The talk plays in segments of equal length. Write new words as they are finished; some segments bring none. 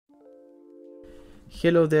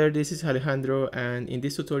Hello there, this is Alejandro, and in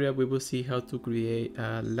this tutorial we will see how to create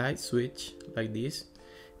a light switch like this.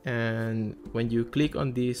 And when you click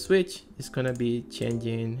on this switch, it's gonna be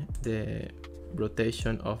changing the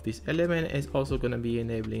rotation of this element. It's also gonna be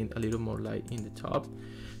enabling a little more light in the top.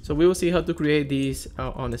 So we will see how to create this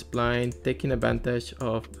on Spline, taking advantage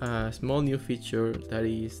of a small new feature that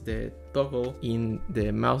is the toggle in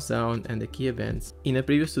the mouse down and the key events. In a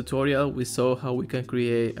previous tutorial, we saw how we can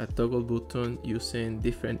create a toggle button using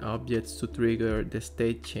different objects to trigger the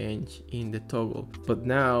state change in the toggle. But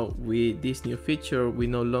now with this new feature, we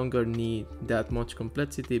no longer need that much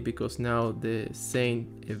complexity because now the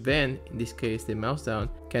same event, in this case the mouse down,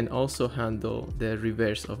 can also handle the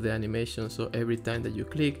reverse of the animation. So every time that you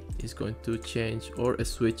click, it's going to change or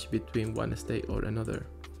switch between one state or another.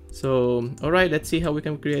 So, alright, let's see how we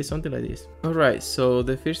can create something like this. Alright, so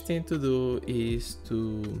the first thing to do is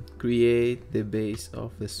to create the base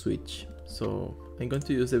of the switch. So I'm going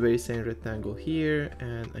to use the very same rectangle here,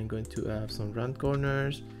 and I'm going to have some round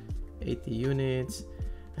corners, 80 units.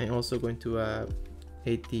 I'm also going to have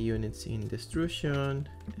 80 units in the extrusion,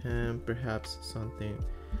 and perhaps something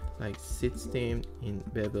like 16 in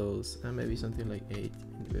bevels, and maybe something like 8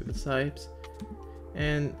 in the bevel sides,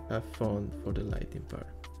 and a font for the lighting part.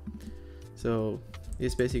 So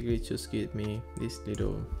this basically just gives me this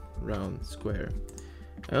little round square.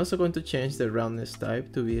 I'm also going to change the roundness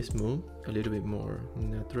type to be smooth, a little bit more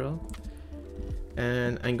natural.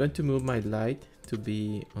 And I'm going to move my light to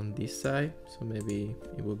be on this side. So maybe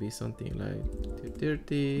it will be something like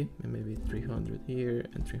 230 and maybe 300 here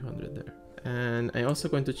and 300 there. And I'm also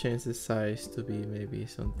going to change the size to be maybe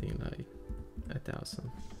something like 1000.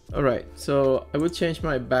 Alright, so I will change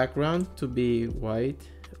my background to be white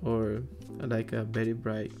or like a very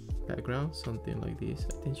bright background, something like this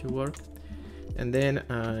I think should work. And then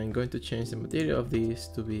I'm going to change the material of this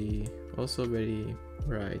to be also very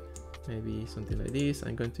bright, maybe something like this.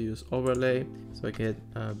 I'm going to use overlay so I get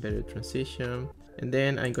a better transition. And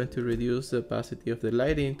then I'm going to reduce the opacity of the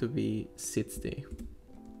lighting to be 60.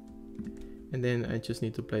 And then I just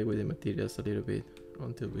need to play with the materials a little bit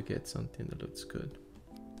until we get something that looks good.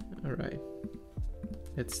 Alright,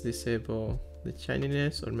 let's disable the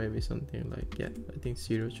shininess, or maybe something like, yeah, I think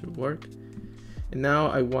 0 should work. And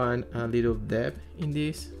now I want a little depth in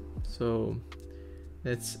this, so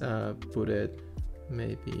let's put it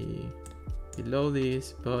maybe below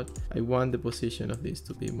this, but I want the position of this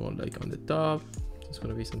to be more like on the top. It's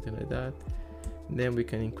gonna be something like that. And then we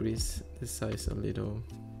can increase the size a little.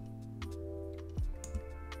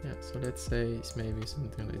 Yeah, so let's say it's maybe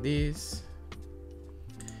something like this.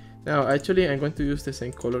 Now actually I'm going to use the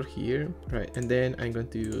same color here, right? And then I'm going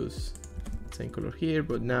to use the same color here,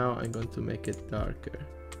 but now I'm going to make it darker.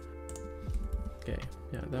 Okay,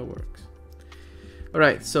 yeah, that works.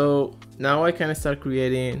 Alright, so now I can start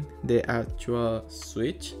creating the actual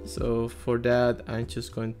switch. So for that, I'm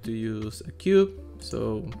just going to use a cube.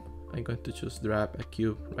 So I'm going to just drag a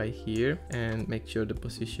cube right here and make sure the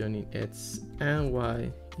position in X and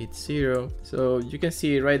Y it's 0. So you can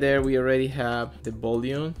see right there we already have the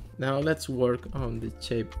volume. Now let's work on the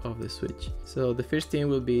shape of the switch. So the first thing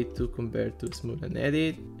will be to convert to smooth and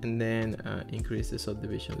edit, and then increase the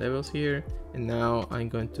subdivision levels here. And now I'm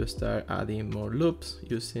going to start adding more loops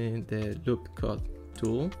using the loop cut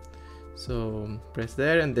tool. So press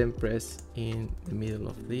there and then press in the middle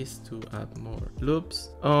of this to add more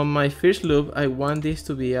loops. On my first loop, I want this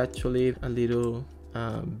to be actually a little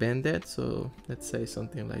bended, so let's say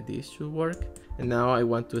something like this should work. And now I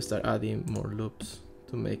want to start adding more loops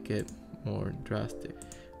to make it more drastic.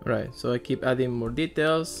 Alright, so I keep adding more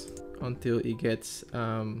details until it gets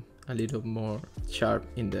a little more sharp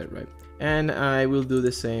in there, right? And I will do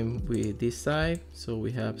the same with this side. So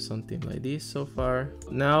we have something like this so far.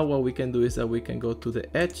 Now what we can do is that we can go to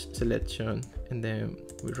the edge selection, and then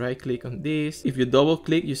we right click on this. If you double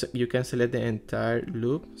click, you can select the entire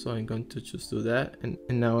loop. So I'm going to just do that. And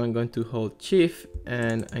now I'm going to hold shift,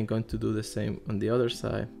 and I'm going to do the same on the other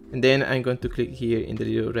side. And then I'm going to click here in the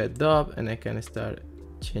little red dot, and I can start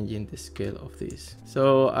changing the scale of this.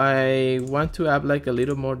 So I want to add like a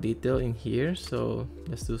little more detail in here, so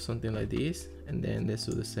let's do something like this, and then let's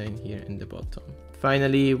do the same here in the bottom.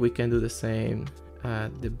 Finally, we can do the same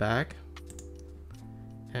at the back.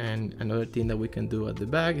 And another thing that we can do at the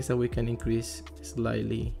back is that we can increase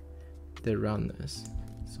slightly the roundness,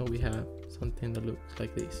 so we have something that looks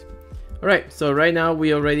like this. All right, so right now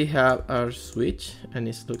we already have our switch and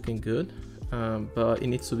it's looking good. But it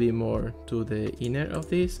needs to be more to the inner of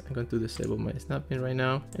this. I'm going to disable my snapping right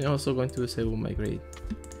now, and also going to disable my grid.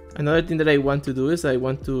 Another thing that I want to do is I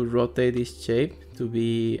want to rotate this shape to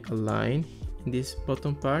be aligned in this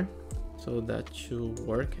bottom part. so that should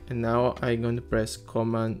work. And now I'm going to press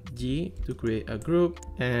Command G to create a group,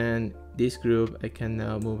 and this group I can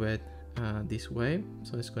now move it this way,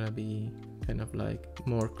 so it's gonna be kind of like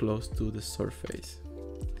more close to the surface.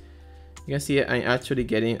 You can see I'm actually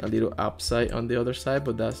getting a little upside on the other side,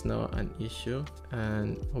 but that's not an issue.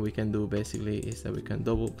 And what we can do basically is that we can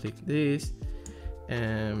double click this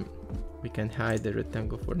and we can hide the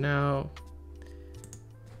rectangle for now.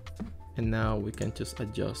 And now we can just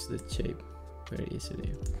adjust the shape very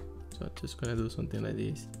easily. So I'm just gonna do something like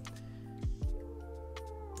this,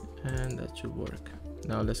 and that should work.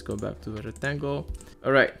 Now let's go back to the rectangle.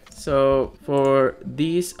 All right, so for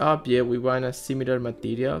this object, we want a similar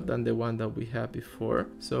material than the one that we had before.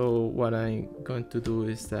 So what I'm going to do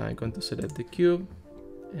is that I'm going to select the cube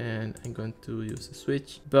and I'm going to use a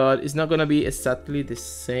switch, but it's not going to be exactly the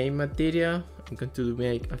same material. I'm going to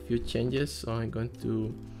make a few changes. So I'm going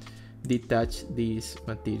to detach this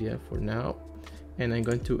material for now, and I'm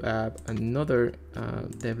going to add another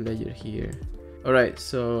depth layer here. Alright,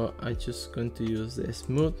 so I'm just going to use the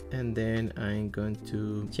smooth, and then I'm going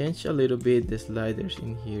to change a little bit the sliders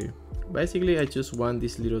in here. Basically, I just want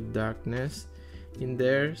this little darkness in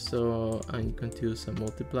there, so I'm going to use a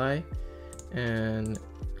multiply, and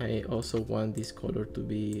I also want this color to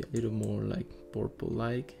be a little more like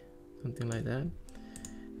purple-like, something like that.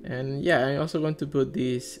 And yeah, I'm also going to put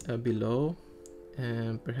this below,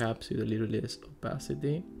 and perhaps with a little less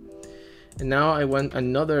opacity. And now I want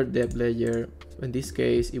another depth layer. In this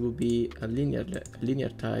case, it will be a linear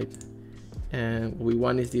type, and what we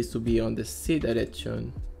want is this to be on the Z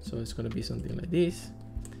direction. So it's going to be something like this.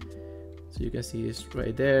 So you can see it's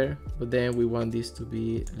right there, but then we want this to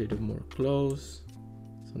be a little more close,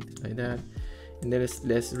 something like that. And then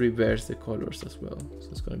let's reverse the colors as well. So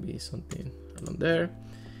it's going to be something along there.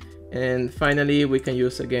 And finally, we can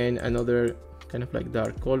use again another kind of like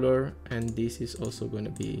dark color, and this is also going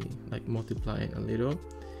to be like multiplying a little,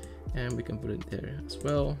 and we can put it there as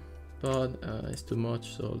well, but it's too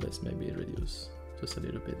much, so let's maybe reduce just a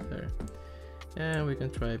little bit there, and we can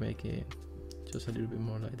try make it just a little bit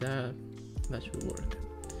more like that. That should work.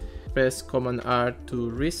 Press Command R to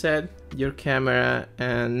reset your camera,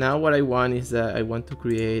 and now what I want is that I want to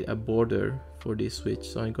create a border for this switch.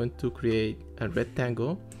 So I'm going to create a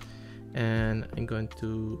rectangle, and I'm going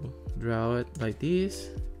to draw it like this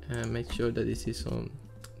and make sure that this is on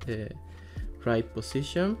the right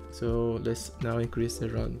position. So let's now increase the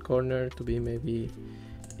round corner to be maybe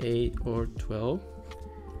 8 or 12,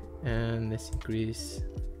 and let's increase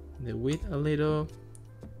the width a little,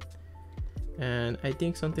 and I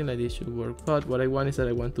think something like this should work. But what I want is that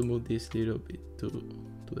I want to move this little bit to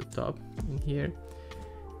the top in here,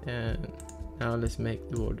 and now let's make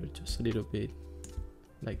the border just a little bit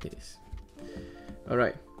like this. All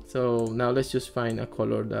right, so now let's just find a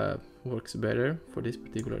color that works better for this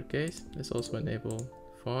particular case. Let's also enable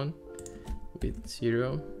font with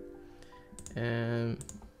 0, and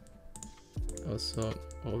also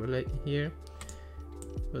overlay here.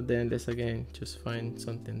 But then let's again just find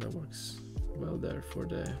something that works well there for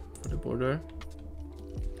the border.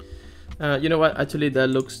 You know what, actually that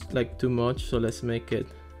looks like too much, so let's make it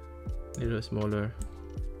a little smaller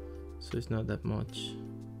so it's not that much.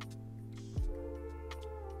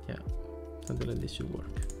 Yeah, something like this should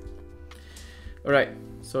work. All right,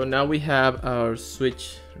 so now we have our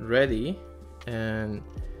switch ready, and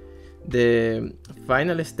the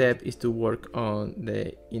final step is to work on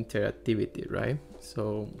the interactivity, right?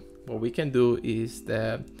 So what we can do is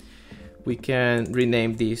that we can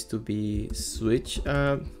rename this to be switch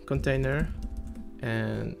container,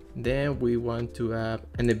 and then we want to have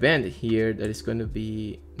an event here that is going to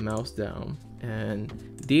be mouse down, and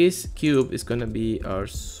this cube is going to be our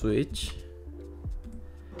switch,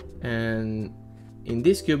 and in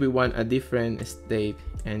this cube we want a different state,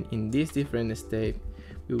 and in this different state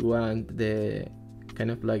we want the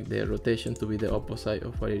kind of like the rotation to be the opposite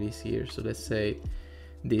of what it is here. So let's say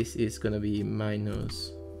this is going to be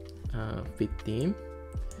minus 15,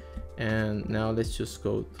 and now let's just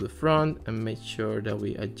go to the front and make sure that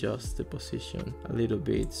we adjust the position a little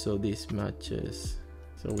bit so this matches.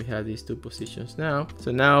 So we have these two positions now.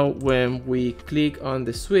 So now when we click on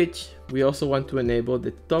the switch, we also want to enable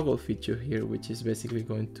the toggle feature here, which is basically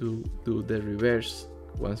going to do the reverse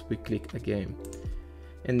once we click again.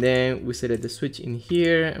 And then we select the switch in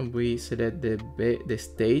here, and we select the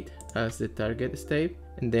state as the target state,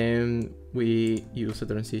 and then we use a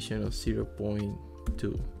transition of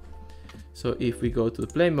 0.2. So if we go to the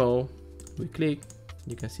play mode, we click,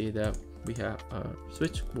 you can see that we have our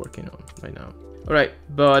switch working on right now. All right,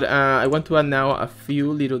 but I want to add now a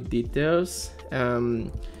few little details.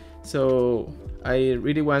 So I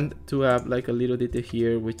really want to have like a little detail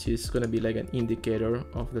here, which is gonna be like an indicator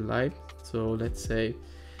of the light. So let's say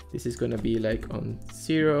this is gonna be like on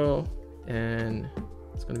 0, and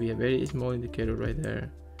it's gonna be a very small indicator right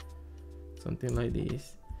there, something like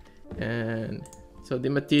this. And so the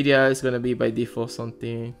material is gonna be by default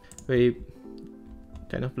something very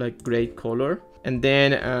kind of like gray color. And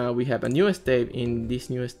then we have a new step. In this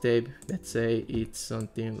new step, let's say it's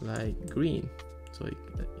something like green, so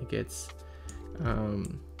it gets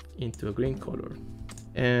into a green color.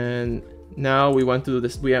 And now we want to do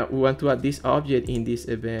this. We want to add this object in this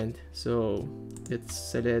event. So let's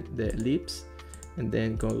select the ellipse and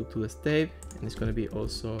then go to the step, and it's going to be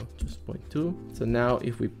also just 0.2. So now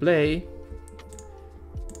if we play,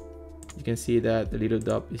 you can see that the little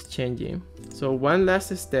dot is changing. So one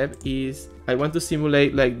last step is I want to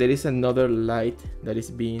simulate like there is another light that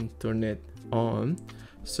is being turned on.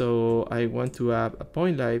 So I want to have a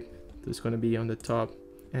point light that's going to be on the top,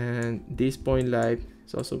 and this point light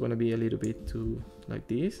is also going to be a little bit to like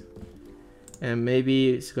this, and maybe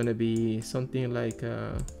it's going to be something like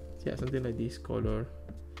yeah, something like this color,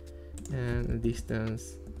 and a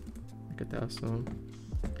distance like 1000.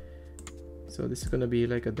 So this is going to be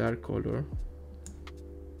like a dark color,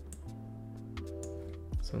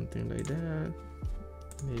 something like that,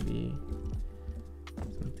 maybe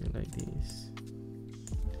something like this.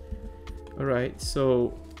 All right,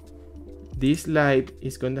 so this light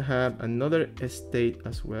is going to have another state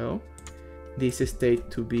as well. This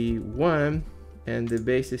state to be 1 and the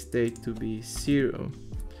base state to be 0.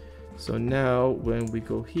 So now when we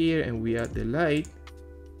go here and we add the light,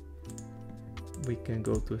 we can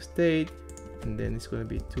go to state, and then it's going to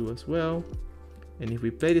be 2 as well. And if we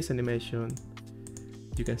play this animation,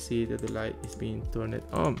 you can see that the light is being turned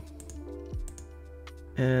on.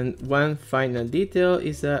 And one final detail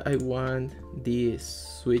is that I want the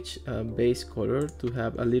switch base color to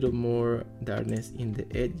have a little more darkness in the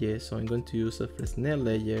edges. So I'm going to use a Fresnel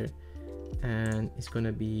layer, and it's going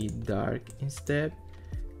to be dark instead.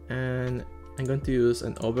 And I'm going to use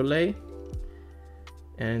an overlay,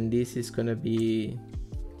 and this is going to be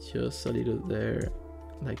just a little there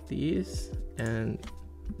like this, and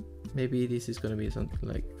maybe this is going to be something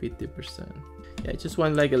like 50%. Yeah, I just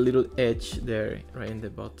want like a little edge there right in the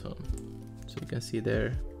bottom, so you can see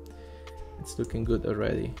there it's looking good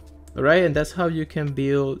already. All right, and that's how you can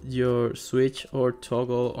build your switch or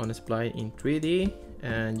toggle on a spline in 3D.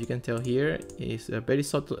 And you can tell here is a very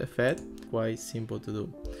subtle effect, quite simple to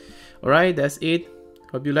do. All right, that's it.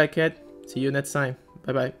 Hope you like it. See you next time.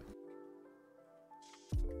 Bye bye.